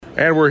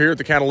And we're here at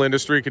the Cattle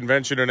Industry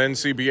Convention and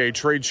NCBA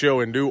Trade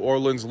Show in New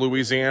Orleans,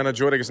 Louisiana.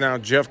 Joining us now,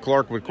 Jeff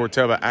Clark with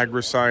Corteva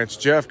Agriscience.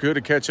 Jeff, good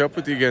to catch up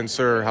with you again,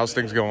 sir. How's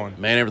things going?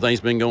 Man, everything's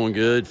been going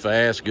good,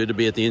 fast. Good to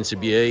be at the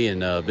NCBA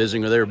and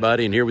visiting with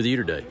everybody and here with you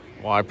today.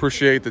 Well, I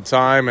appreciate the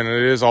time, and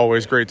it is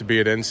always great to be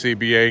at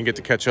NCBA and get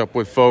to catch up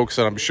with folks.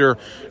 And I'm sure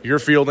you're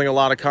fielding a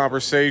lot of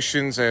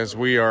conversations as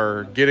we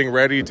are getting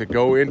ready to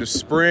go into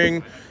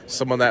spring.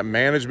 Some of that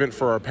management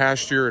for our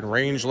pasture and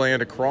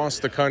rangeland across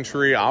the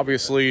country,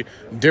 obviously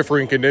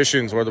differing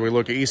conditions, whether we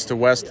look east to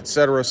west, et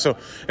cetera. So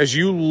as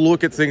you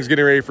look at things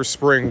getting ready for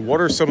spring, what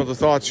are some of the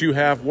thoughts you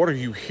have? What are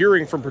you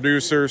hearing from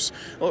producers?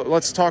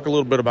 Let's talk a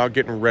little bit about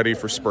getting ready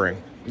for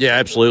spring. Yeah,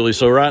 absolutely.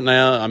 So right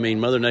now, I mean,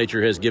 Mother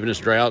Nature has given us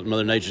drought.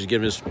 Mother Nature's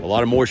given us a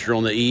lot of moisture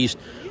on the east.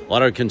 A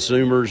lot of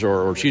consumers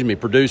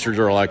producers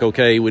are like,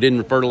 okay, we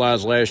didn't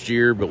fertilize last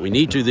year, but we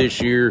need to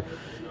this year.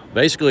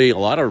 Basically, a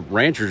lot of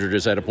ranchers are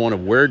just at a point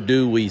of where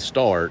do we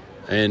start?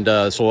 And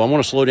so I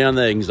want to slow down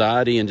the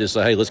anxiety and just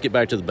say, hey, let's get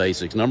back to the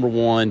basics. Number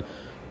one,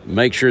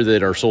 make sure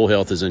that our soil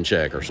health is in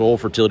check. Our soil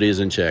fertility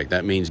is in check.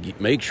 That means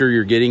make sure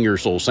you're getting your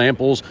soil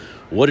samples.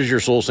 What is your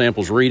soil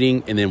samples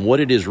reading? And then what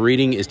it is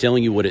reading is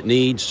telling you what it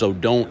needs. So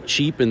don't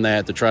cheapen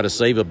that to try to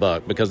save a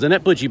buck, because then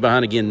that puts you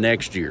behind again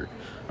next year.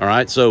 All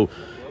right, so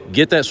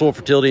get that soil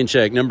fertility in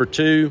check. Number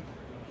two,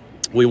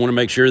 we want to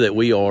make sure that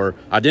we are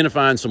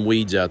identifying some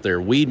weeds out there.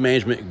 Weed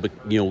management,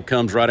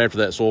 comes right after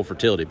that soil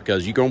fertility,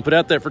 because you're going to put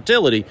out that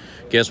fertility.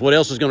 Guess what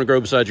else is going to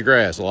grow beside your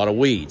grass? A lot of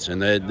weeds,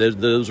 and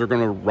those are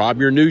going to rob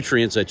your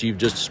nutrients that you've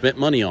just spent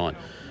money on.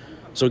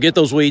 So get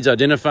those weeds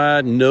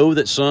identified. Know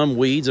that some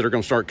weeds that are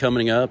going to start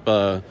coming up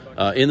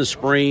in the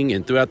spring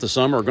and throughout the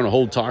summer are going to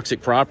hold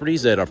toxic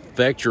properties that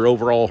affect your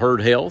overall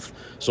herd health.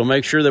 So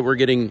make sure that we're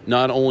getting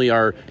not only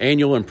our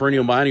annual and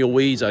perennial biennial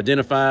weeds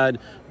identified,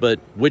 but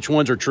which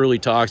ones are truly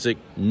toxic,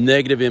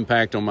 negative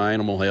impact on my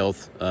animal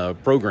health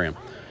program.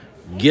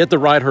 Get the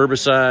right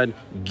herbicide,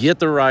 get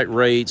the right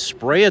rate,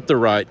 spray at the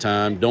right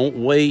time. Don't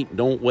wait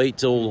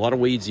till a lot of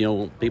weeds,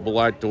 people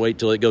like to wait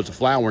till it goes to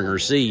flowering or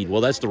seed. Well,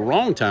 that's the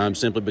wrong time,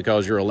 simply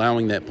because you're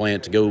allowing that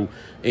plant to go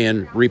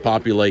and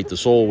repopulate the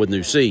soil with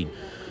new seed.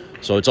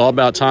 So it's all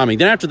about timing.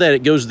 Then after that,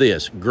 it goes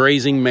this: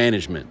 grazing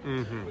management.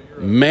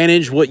 Mm-hmm.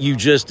 Manage what you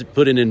just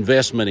put an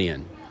investment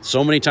in.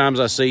 So many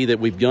times I see that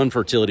we've done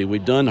fertility,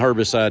 we've done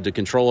herbicide to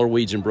control our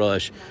weeds and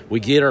brush.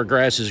 We get our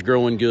grasses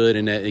growing good,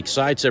 and that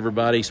excites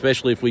everybody,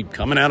 especially if we're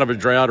coming out of a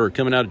drought or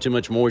coming out of too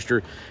much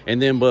moisture.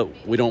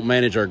 But we don't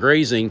manage our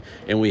grazing,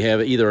 and we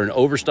have either an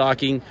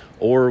overstocking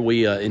or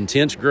we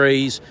intense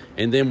graze,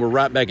 and then we're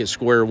right back at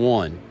square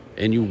one,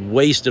 and you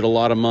wasted a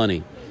lot of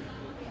money.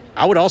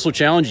 I would also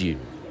challenge you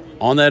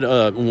on that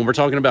when we're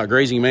talking about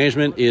grazing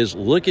management is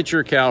look at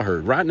your cow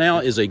herd. Right now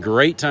is a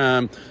great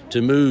time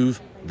to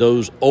move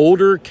those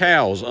older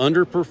cows,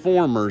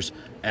 underperformers,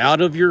 out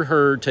of your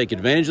herd. Take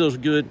advantage of those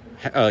good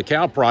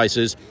cow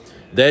prices.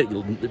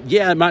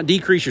 It might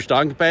decrease your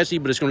stocking capacity,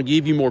 but it's going to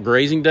give you more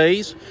grazing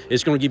days.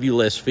 It's going to give you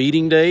less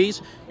feeding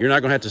days. You're not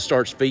going to have to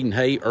start feeding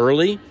hay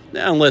early,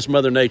 unless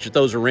Mother Nature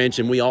throws a wrench,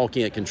 and we all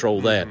can't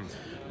control that.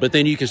 But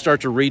then you can start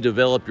to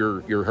redevelop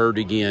your herd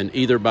again,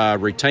 either by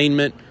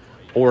retainment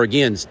or,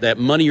 again, that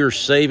money you're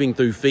saving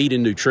through feed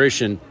and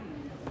nutrition,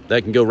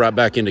 that can go right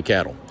back into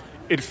cattle.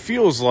 It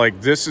feels like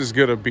this is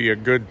going to be a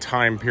good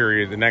time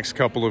period the next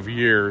couple of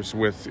years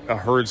with a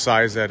herd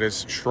size that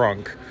is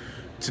shrunk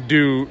to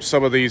do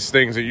some of these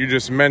things that you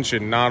just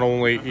mentioned. Not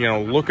only,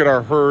 look at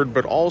our herd,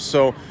 but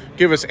also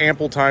give us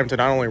ample time to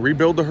not only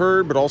rebuild the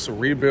herd, but also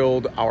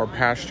rebuild our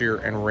pasture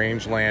and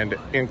rangeland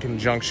in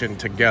conjunction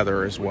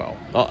together as well.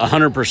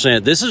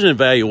 100%. This is an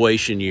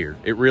evaluation year.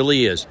 It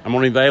really is. I'm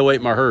going to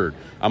evaluate my herd.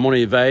 I'm going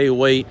to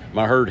evaluate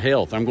my herd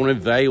health. I'm going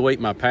to evaluate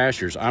my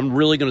pastures. I'm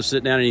really going to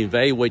sit down and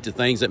evaluate the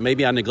things that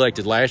maybe I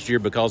neglected last year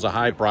because of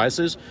high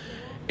prices,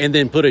 and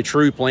then put a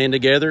true plan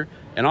together.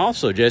 And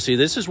also, Jesse,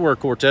 this is where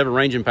Corteva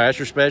Range and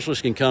Pasture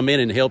Specialists can come in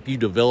and help you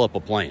develop a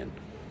plan.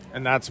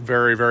 And that's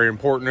very, very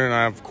important. And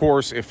of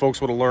course, if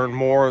folks want to learn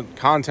more,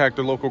 contact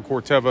their local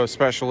Corteva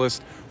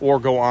specialist or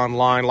go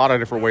online. A lot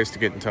of different ways to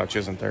get in touch,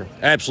 isn't there?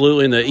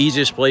 Absolutely. And the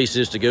easiest place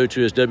is to go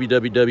to is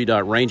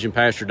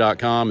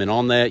www.rangeandpasture.com. And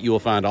on that, you will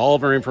find all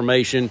of our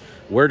information,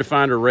 where to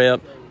find a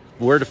rep,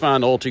 where to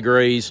find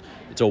Ultigraze.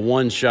 It's a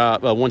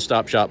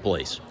one-stop shop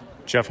place.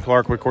 Jeff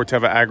Clark with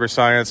Corteva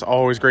Agriscience.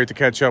 Always great to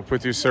catch up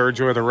with you, sir.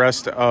 Enjoy the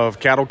rest of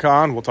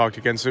CattleCon. We'll talk to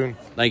you again soon.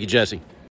 Thank you, Jesse.